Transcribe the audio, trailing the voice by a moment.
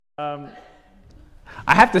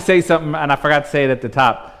I have to say something, and I forgot to say it at the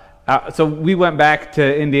top. So we went back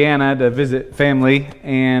to Indiana to visit family,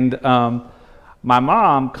 and my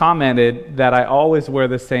mom commented that I always wear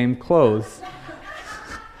the same clothes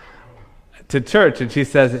to church, and she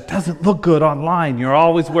says, "It doesn't look good online. You're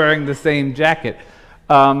always wearing the same jacket."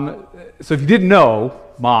 So if you didn't know,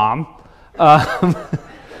 Mom,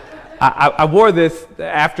 I wore this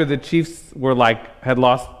after the Chiefs had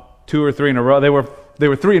lost 2 or 3 in a row. They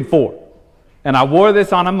were 3-4. And I wore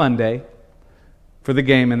this on a Monday for the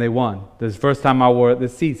game, and they won. This is the first time I wore it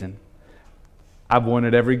this season. I've worn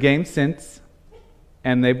it every game since,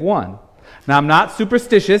 and they've won. Now, I'm not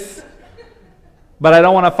superstitious, but I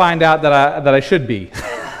don't want to find out that I should be.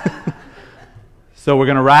 So we're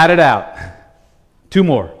going to ride it out. 2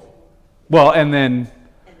 more. Well, and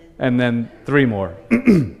then 3 more.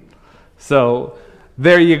 So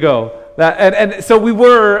there you go. And so we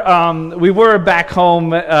were back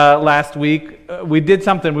home last week. We did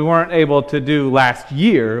something we weren't able to do last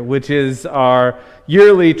year, which is our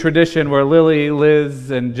yearly tradition where Lily,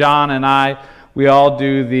 Liz, and John and we all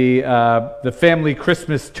do the family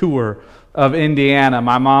Christmas tour of Indiana.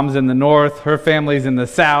 My mom's in the north, her family's in the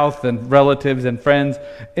south, and relatives and friends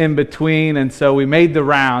in between. And so we made the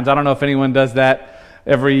rounds. I don't know if anyone does that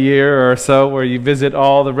every year or so, where you visit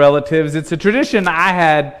all the relatives. It's a tradition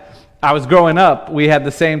I was growing up. We had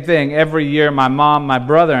the same thing. Every year, my mom, my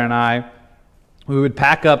brother, and we would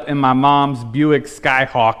pack up in my mom's Buick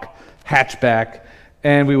Skyhawk hatchback,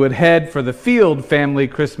 and we would head for the Field family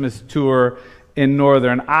Christmas tour in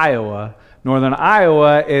northern Iowa. Northern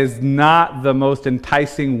Iowa is not the most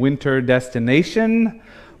enticing winter destination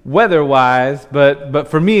weather-wise, but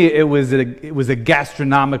for me, it was a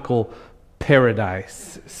gastronomical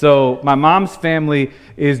paradise. So my mom's family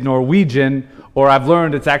is Norwegian, or I've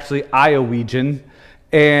learned it's actually Iowegian.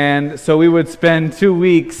 And so we would spend 2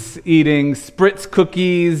 weeks eating Spritz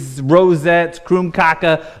cookies, rosettes,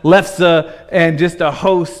 kroomkake, lefse, and just a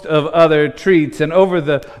host of other treats. And over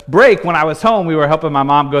the break, when I was home, we were helping my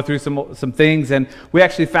mom go through some things, and we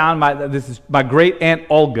actually found my great aunt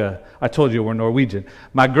Olga. I told you we're Norwegian.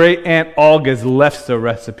 My great aunt Olga's lefse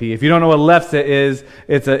recipe. If you don't know what lefse is,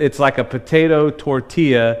 it's like a potato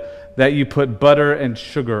tortilla that you put butter and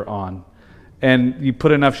sugar on. And you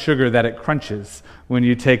put enough sugar that it crunches when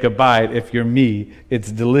you take a bite. If you're me,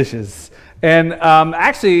 it's delicious. And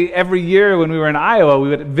actually, every year when we were in Iowa, we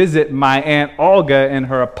would visit my Aunt Olga in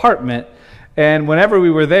her apartment. And whenever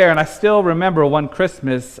we were there, and I still remember one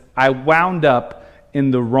Christmas, I wound up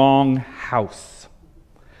in the wrong house.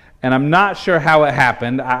 And I'm not sure how it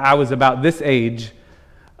happened. I was about this age.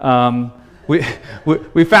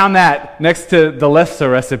 We found that next to the lefse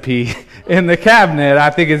recipe in the cabinet.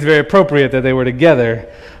 I think it's very appropriate that they were together.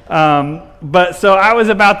 But so I was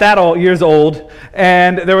about years old,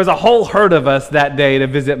 and there was a whole herd of us that day to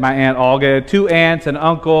visit my Aunt Olga. 2 aunts, an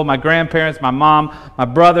uncle, my grandparents, my mom, my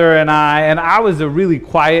brother, and I was a really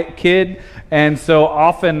quiet kid, and so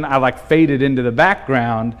often I faded into the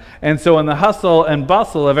background. And so in the hustle and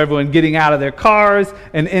bustle of everyone getting out of their cars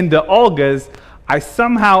and into Olga's, I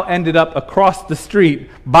somehow ended up across the street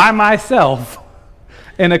by myself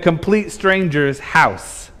in a complete stranger's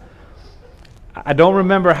house. I don't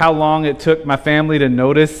remember how long it took my family to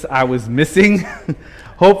notice I was missing.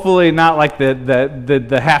 Hopefully not like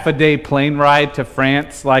the half-a-day plane ride to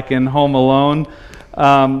France like in Home Alone.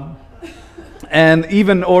 And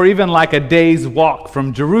even like a day's walk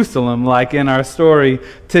from Jerusalem, like in our story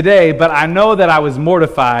today. But I know that I was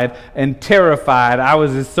mortified and terrified. I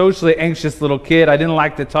was a socially anxious little kid. I didn't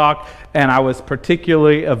like to talk, and I was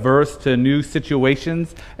particularly averse to new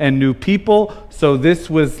situations and new people. So this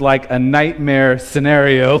was like a nightmare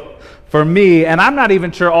scenario for me. And I'm not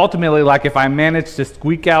even sure ultimately if I managed to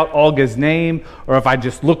squeak out Olga's name, or if I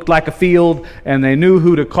just looked like a field and they knew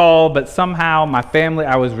who to call. But somehow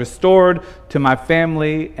I was restored to my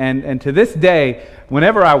family. And to this day,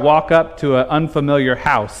 whenever I walk up to an unfamiliar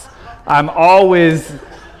house, I'm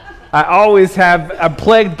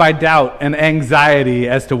plagued by doubt and anxiety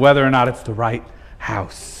as to whether or not it's the right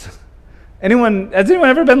house. Has anyone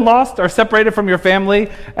ever been lost or separated from your family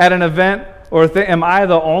at an event? Or am I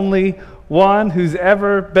the only one who's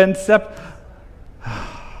ever been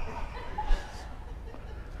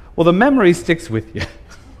Well, the memory sticks with you.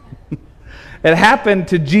 It happened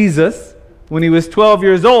to Jesus when he was 12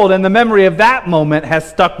 years old, and the memory of that moment has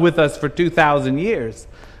stuck with us for 2,000 years,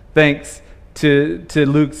 thanks to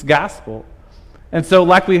Luke's gospel. And so,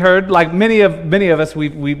 like we heard, like many of us,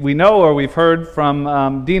 we know or we've heard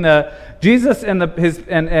from Dina, Jesus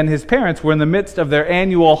and his parents were in the midst of their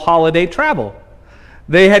annual holiday travel.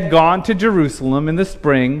 They had gone to Jerusalem in the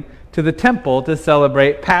spring to the temple to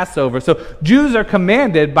celebrate Passover. So Jews are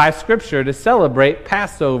commanded by Scripture to celebrate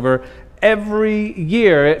Passover every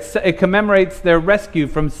year. It commemorates their rescue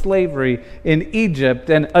from slavery in Egypt.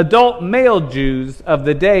 And adult male Jews of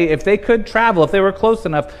the day, if they could travel, if they were close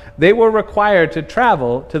enough, they were required to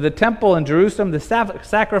travel to the temple in Jerusalem to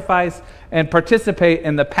sacrifice and participate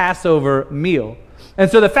in the Passover meal. And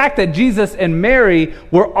so the fact that Jesus and Mary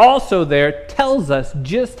were also there tells us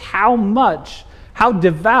just how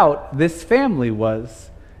devout this family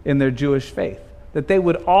was in their Jewish faith, that they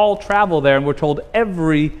would all travel there, and we're told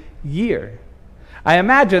every year. I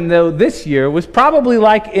imagine, though, this year was probably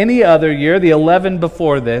like any other year, the 11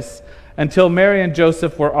 before this, until Mary and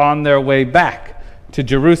Joseph were on their way back to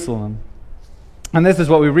Jerusalem. And this is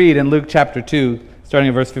what we read in Luke chapter 2, starting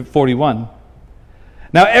in verse 41.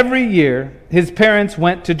 Now every year his parents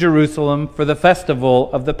went to Jerusalem for the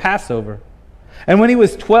festival of the Passover. And when he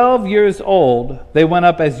was 12 years old, they went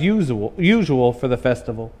up as usual for the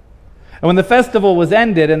festival. And when the festival was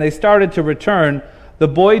ended and they started to return, the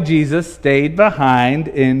boy Jesus stayed behind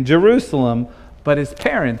in Jerusalem, but his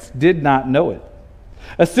parents did not know it.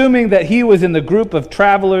 Assuming that he was in the group of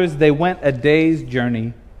travelers, they went a day's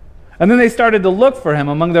journey. And then they started to look for him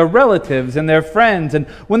among their relatives and their friends. And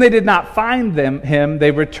when they did not find him, they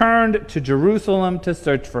returned to Jerusalem to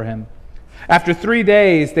search for him. After 3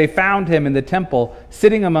 days, they found him in the temple,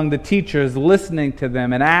 sitting among the teachers, listening to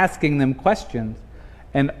them and asking them questions.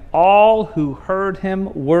 And all who heard him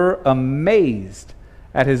were amazed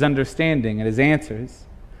at his understanding and his answers.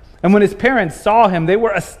 And when his parents saw him, they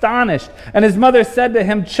were astonished. And his mother said to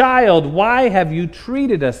him, "Child, why have you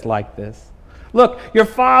treated us like this? Look, your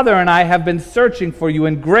father and I have been searching for you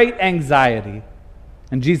in great anxiety."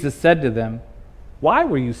 And Jesus said to them, "Why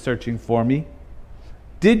were you searching for me?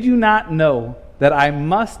 Did you not know that I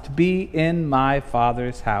must be in my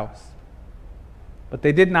Father's house?" But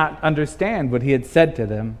they did not understand what he had said to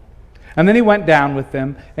them. And then he went down with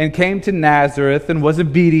them and came to Nazareth and was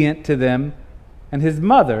obedient to them. And his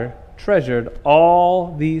mother treasured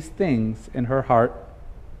all these things in her heart.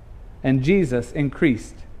 And Jesus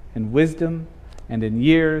increased in wisdom and in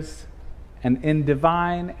years and in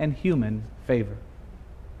divine and human favor.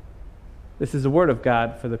 This is the word of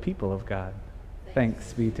God for the people of God.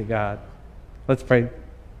 Thanks be to God. Let's pray.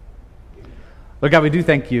 Lord God, we do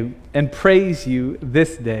thank you and praise you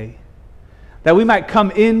this day, that we might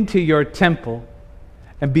come into your temple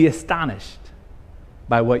and be astonished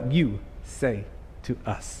by what you say to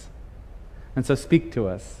us. And so speak to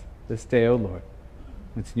us this day, O Lord.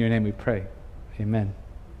 It's in your name we pray. Amen.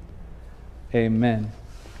 Amen.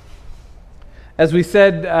 As we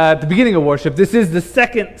said at the beginning of worship, this is the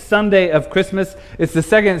second Sunday of Christmas. It's the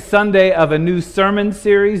second Sunday of a new sermon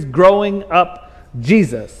series, Growing Up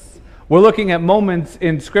Jesus. We're looking at moments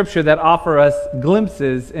in Scripture that offer us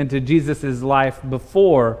glimpses into Jesus' life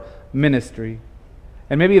before ministry,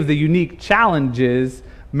 and maybe of the unique challenges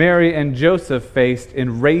Mary and Joseph faced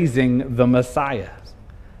in raising the Messiah.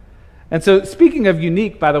 And so, speaking of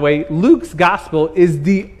unique, by the way, Luke's gospel is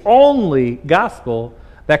the only gospel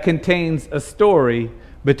that contains a story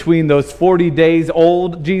between those 40 days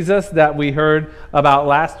old Jesus that we heard about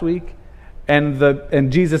last week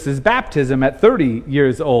and Jesus' baptism at 30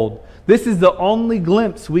 years old. This is the only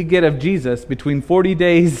glimpse we get of Jesus between 40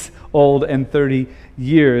 days old and 30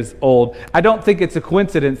 years old. I don't think it's a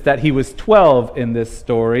coincidence that he was 12 in this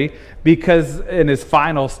story, because in his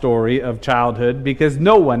final story of childhood, because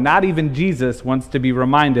no one, not even Jesus, wants to be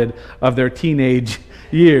reminded of their teenage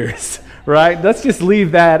years, right? Let's just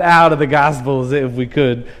leave that out of the Gospels if we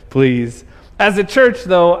could, please. As a church,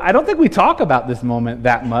 though, I don't think we talk about this moment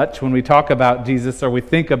that much when we talk about Jesus or we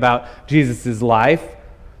think about Jesus' life.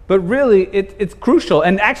 But really, it's crucial.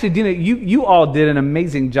 And actually, Dina, you all did an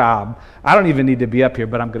amazing job. I don't even need to be up here,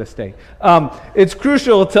 but I'm going to stay. It's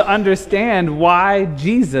crucial to understand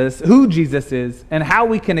who Jesus is, and how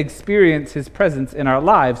we can experience his presence in our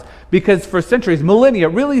lives. Because for centuries, millennia,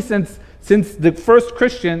 really since the first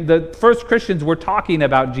Christians were talking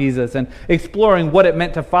about Jesus and exploring what it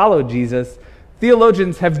meant to follow Jesus,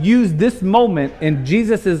 theologians have used this moment in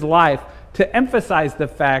Jesus' life to emphasize the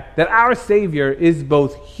fact that our Savior is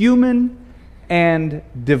both human and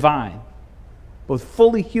divine. Both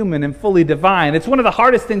fully human and fully divine. It's one of the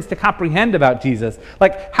hardest things to comprehend about Jesus.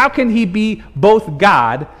 Like, how can he be both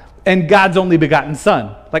God and God's only begotten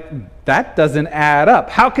Son? Like, that doesn't add up.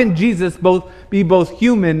 How can Jesus be both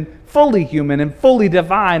human, fully human, and fully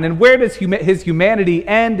divine? And where does his humanity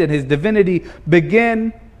end and his divinity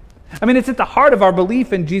begin? I mean, it's at the heart of our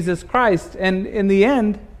belief in Jesus Christ, and in the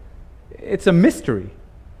end, it's a mystery.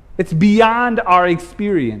 It's beyond our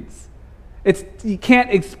experience. You can't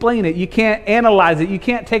explain it. You can't analyze it. You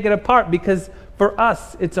can't take it apart because for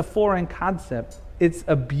us, it's a foreign concept. It's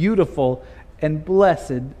a beautiful and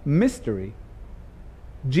blessed mystery.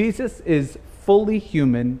 Jesus is fully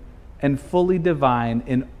human and fully divine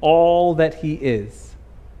in all that he is.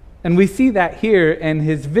 And we see that here in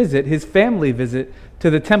his visit, his family visit to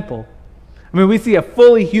the temple. I mean, we see a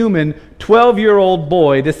fully human 12-year-old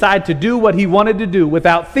boy decide to do what he wanted to do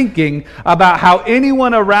without thinking about how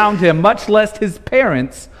anyone around him, much less his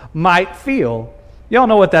parents, might feel. Y'all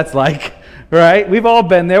know what that's like, right? We've all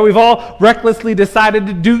been there. We've all recklessly decided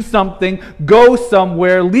to do something, go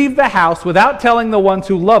somewhere, leave the house without telling the ones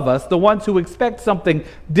who love us, the ones who expect something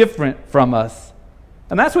different from us.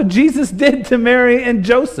 And that's what Jesus did to Mary and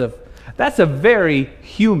Joseph. That's a very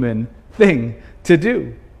human thing to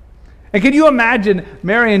do. And can you imagine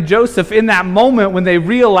Mary and Joseph in that moment when they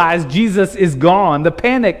realized Jesus is gone, the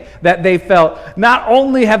panic that they felt? Not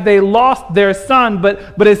only have they lost their son,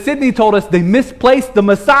 but as Sydney told us, they misplaced the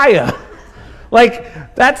Messiah.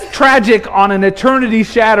 Like, that's tragic on an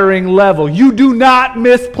eternity-shattering level. You do not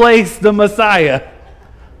misplace the Messiah.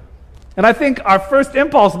 And I think our first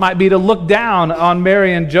impulse might be to look down on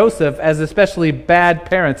Mary and Joseph as especially bad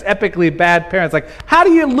parents, epically bad parents. Like, how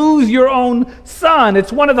do you lose your own son?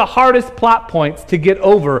 It's one of the hardest plot points to get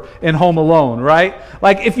over in Home Alone, right?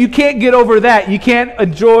 Like, if you can't get over that, you can't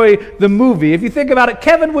enjoy the movie. If you think about it,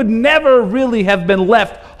 Kevin would never really have been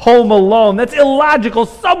left home alone. That's illogical.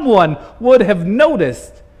 Someone would have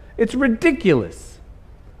noticed. It's ridiculous.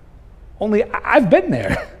 Only I've been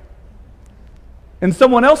there. In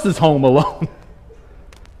someone else's home alone.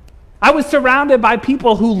 I was surrounded by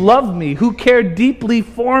people who loved me, who cared deeply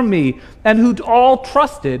for me, and who all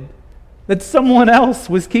trusted that someone else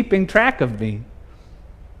was keeping track of me.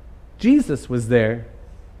 Jesus was there,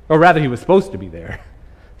 or rather he was supposed to be there,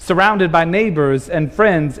 surrounded by neighbors and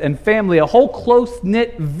friends and family, a whole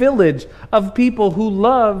close-knit village of people who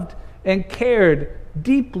loved and cared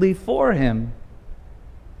deeply for him,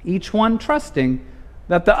 each one trusting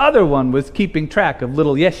that the other one was keeping track of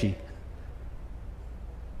little Yeshi.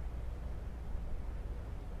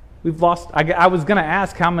 We've lost, I was going to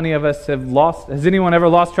ask how many of us have lost, has anyone ever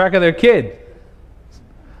lost track of their kid?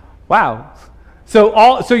 Wow.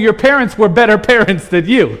 So your parents were better parents than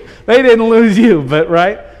you. They didn't lose you, but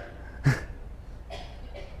right?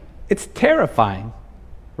 It's terrifying,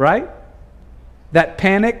 right? That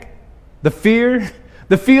panic, the fear,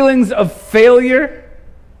 the feelings of failure.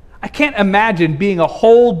 I can't imagine being a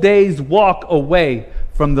whole day's walk away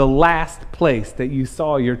from the last place that you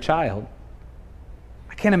saw your child.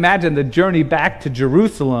 I can't imagine the journey back to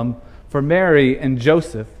Jerusalem for Mary and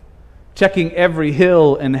Joseph, checking every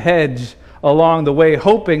hill and hedge along the way,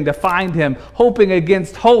 hoping to find him, hoping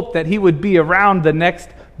against hope that he would be around the next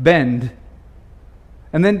bend.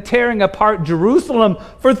 And then tearing apart Jerusalem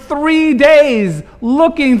for 3 days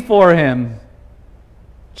looking for him.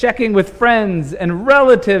 Checking with friends and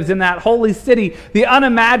relatives in that holy city, the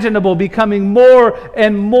unimaginable becoming more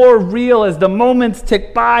and more real as the moments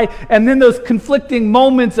tick by, and then those conflicting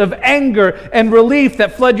moments of anger and relief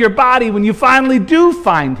that flood your body when you finally do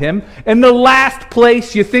find him in the last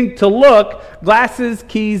place you think to look. Glasses,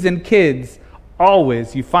 keys, and kids.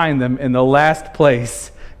 Always you find them in the last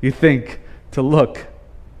place you think to look.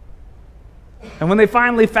 And when they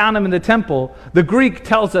finally found him in the temple, the Greek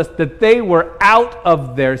tells us that they were out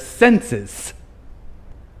of their senses.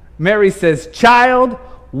 Mary says, "Child,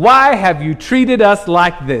 why have you treated us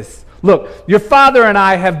like this? Look, your father and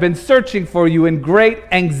I have been searching for you in great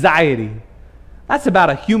anxiety." That's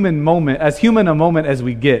about as human a moment as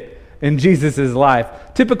we get in Jesus' life.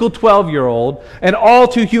 Typical 12-year-old, and all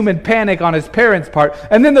too human panic on his parents' part.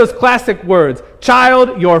 And then those classic words,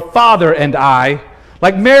 "Child, your father and I."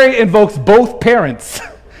 Like Mary invokes both parents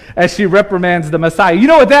as she reprimands the Messiah. You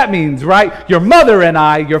know what that means, right? Your mother and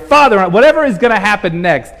I, your father and I, whatever is going to happen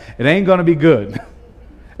next, it ain't going to be good.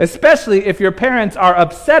 Especially if your parents are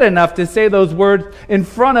upset enough to say those words in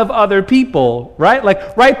front of other people, right?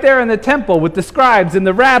 Like right there in the temple with the scribes and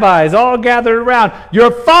the rabbis all gathered around. Your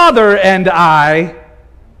father and I.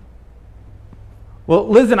 Well,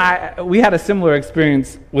 Liz and I, we had a similar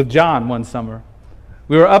experience with John one summer.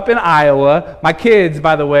 We were up in Iowa. My kids,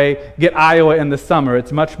 by the way, get Iowa in the summer.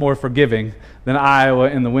 It's much more forgiving than Iowa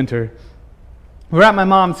in the winter. We were at my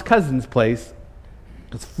mom's cousin's place.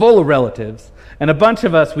 It's full of relatives. And a bunch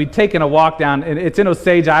of us, we'd taken a walk down. And it's in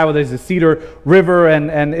Osage, Iowa. There's a Cedar River,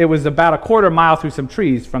 and it was about a quarter mile through some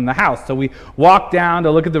trees from the house. So we walked down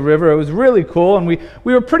to look at the river. It was really cool. And we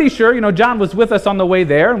were pretty sure, John was with us on the way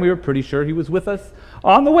there, and we were pretty sure he was with us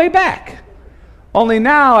on the way back. Only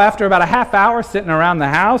now, after about a half hour sitting around the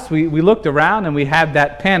house, we looked around and we had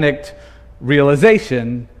that panicked,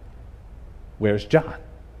 realization, where's John?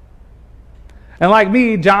 And like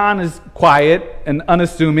me, John is quiet and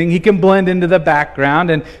unassuming. He can blend into the background,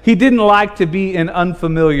 and he didn't like to be in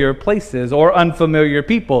unfamiliar places or unfamiliar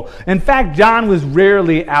people. In fact, John was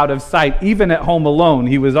rarely out of sight. Even at home alone,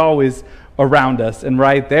 he was always around us and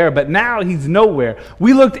right there. But now he's nowhere.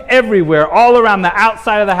 We looked everywhere, all around the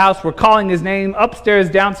outside of the house. We're calling his name, upstairs,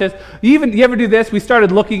 downstairs. You ever do this? We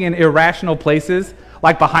started looking in irrational places,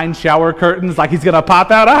 like behind shower curtains, like he's going to pop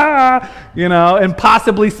out, and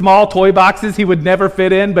possibly small toy boxes he would never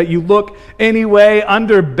fit in, but you look anyway,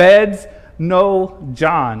 under beds, no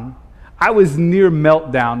John. I was near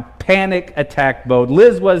meltdown, panic attack mode.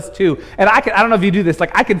 Liz was too. And I don't know if you do this,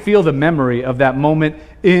 like I can feel the memory of that moment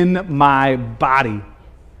in my body.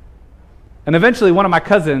 And eventually one of my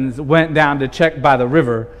cousins went down to check by the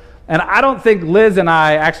river. And I don't think Liz and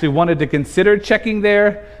I actually wanted to consider checking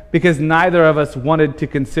there, because neither of us wanted to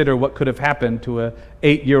consider what could have happened to an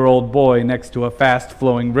 8-year-old boy next to a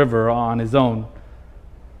fast-flowing river on his own.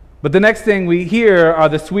 But the next thing we hear are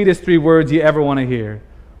the sweetest 3 words you ever want to hear.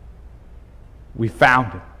 We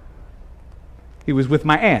found him. He was with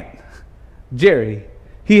my aunt, Jerry.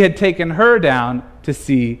 He had taken her down to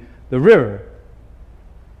see the river.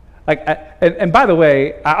 And by the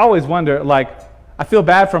way, I always wonder, I feel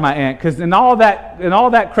bad for my aunt, because in all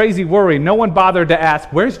that crazy worry, no one bothered to ask,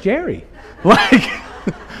 where's Jerry?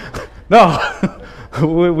 No,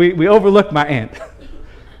 we overlooked my aunt.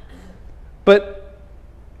 But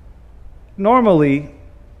normally,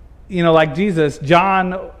 like Jesus,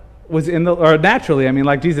 John was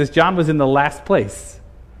like Jesus, John was in the last place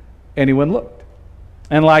anyone looked.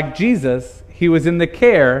 And like Jesus, he was in the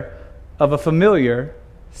care of a familiar,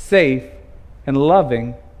 safe, and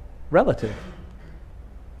loving relative.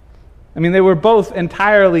 They were both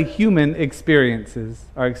entirely human experiences,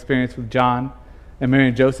 our experience with John and Mary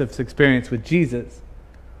and Joseph's experience with Jesus.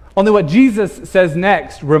 Only what Jesus says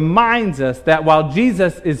next reminds us that while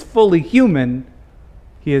Jesus is fully human,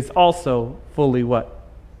 he is also fully what?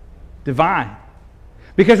 Divine.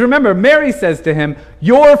 Because remember, Mary says to him,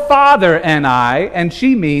 your father and I, and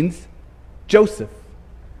she means Joseph.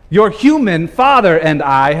 Your human father and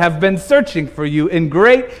I have been searching for you in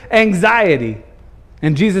great anxiety.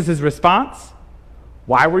 And Jesus' response,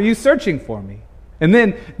 why were you searching for me? And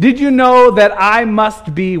then, did you know that I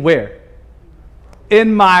must be where?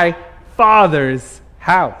 In my Father's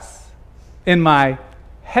house. In my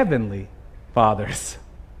heavenly Father's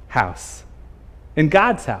house. In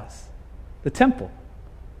God's house. The temple.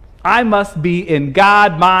 I must be in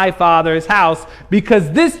God, my Father's house,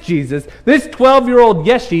 because this Jesus, this 12-year-old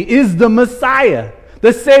Yeshi, is the Messiah.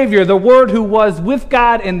 The Savior, the Word who was with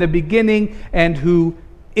God in the beginning and who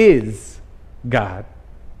is God.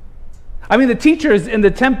 The teachers in the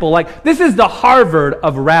temple, this is the Harvard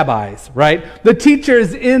of rabbis, right? The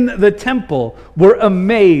teachers in the temple were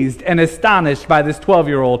amazed and astonished by this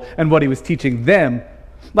 12-year-old and what he was teaching them.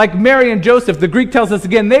 Like Mary and Joseph, the Greek tells us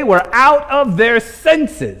again, they were out of their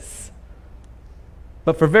senses,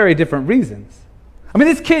 but for very different reasons.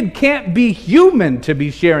 This kid can't be human to be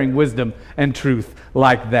sharing wisdom and truth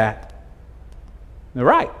like that. They're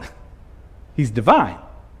right. He's divine.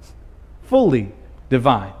 Fully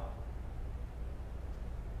divine.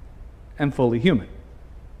 And fully human.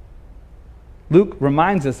 Luke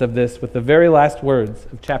reminds us of this with the very last words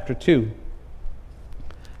of chapter 2.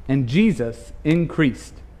 And Jesus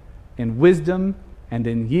increased in wisdom and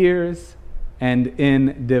in years and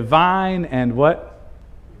in divine and what?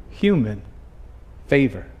 Human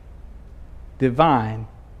favor. Divine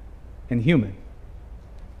and human.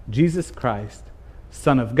 Jesus Christ,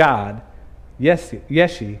 Son of God,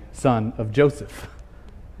 Yeshi, son of Joseph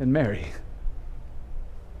and Mary.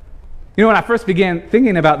 When I first began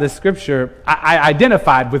thinking about this scripture, I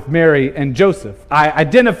identified with Mary and Joseph. I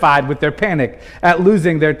identified with their panic at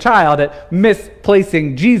losing their child, at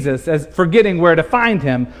misplacing Jesus, as forgetting where to find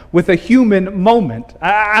him, with a human moment.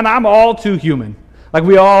 And I'm all too human, like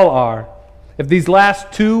we all are. If these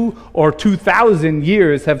last 2 or 2,000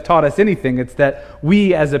 years have taught us anything, it's that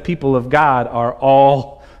we as a people of God are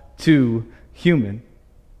all too human.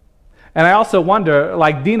 And I also wonder,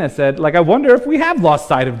 like Dina said, I wonder if we have lost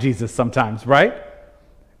sight of Jesus sometimes, right?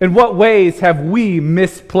 In what ways have we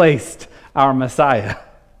misplaced our Messiah?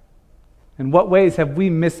 In what ways have we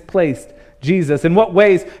misplaced Jesus? In what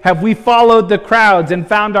ways have we followed the crowds and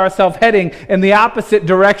found ourselves heading in the opposite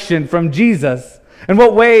direction from Jesus? In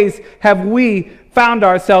what ways have we found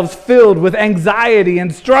ourselves filled with anxiety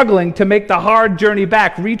and struggling to make the hard journey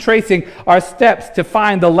back, retracing our steps to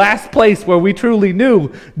find the last place where we truly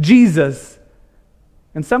knew Jesus?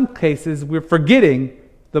 In some cases, we're forgetting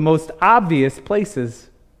the most obvious places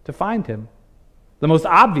to find him, the most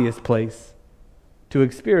obvious place to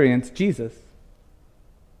experience Jesus,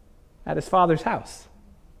 at his Father's house.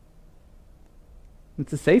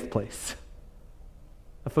 It's a safe place,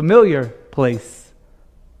 a familiar place,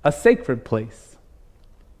 a sacred place.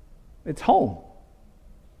 It's home.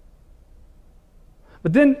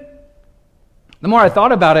 But then, the more I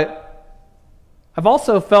thought about it, I've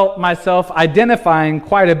also felt myself identifying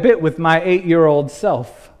quite a bit with my 8-year-old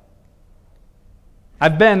self.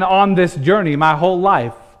 I've been on this journey my whole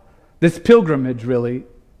life, this pilgrimage really,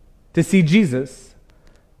 to see Jesus,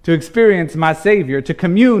 to experience my Savior, to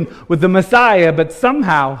commune with the Messiah, but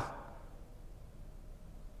somehow,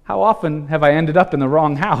 how often have I ended up in the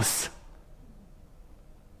wrong house?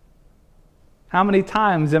 How many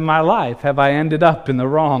times in my life have I ended up in the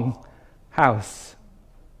wrong house?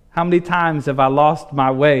 How many times have I lost my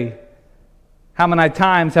way? How many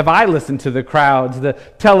times have I listened to the crowds, the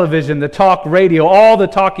television, the talk radio, all the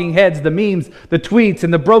talking heads, the memes, the tweets,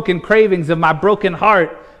 and the broken cravings of my broken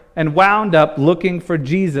heart, and wound up looking for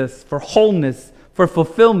Jesus, for wholeness, for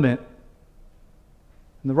fulfillment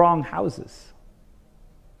in the wrong houses?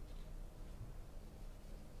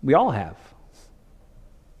 We all have.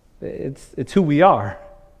 It's who we are.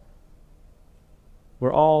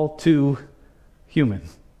 We're all too human.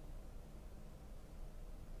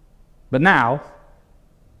 But now,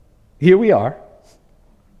 here we are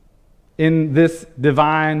in this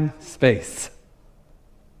divine space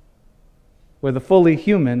where the fully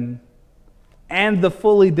human and the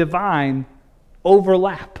fully divine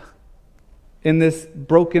overlap in this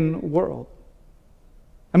broken world.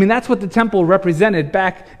 I mean, that's what the temple represented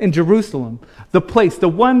back in Jerusalem. The place, the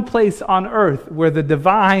one place on earth where the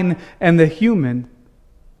divine and the human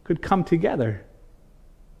could come together,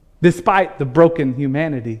 despite the broken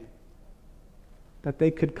humanity, that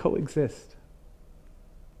they could coexist.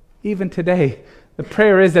 Even today, the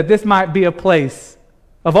prayer is that this might be a place,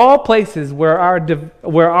 of all places, where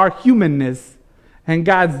our humanness and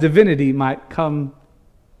God's divinity might come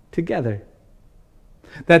together.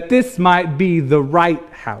 That this might be the right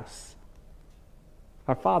house,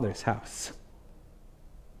 our Father's house.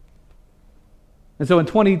 And so in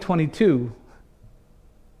 2022,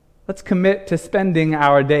 let's commit to spending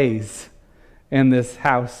our days in this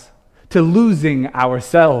house, to losing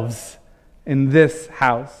ourselves in this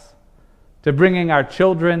house, to bringing our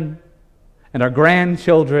children and our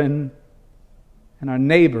grandchildren and our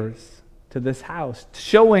neighbors to this house,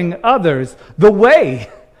 showing others the way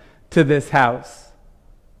to this house,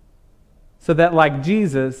 so that, like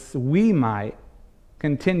Jesus, we might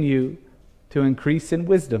continue to increase in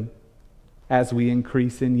wisdom as we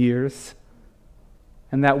increase in years,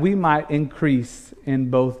 and that we might increase in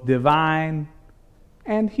both divine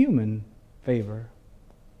and human favor.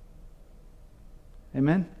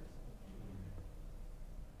 Amen?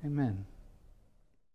 Amen.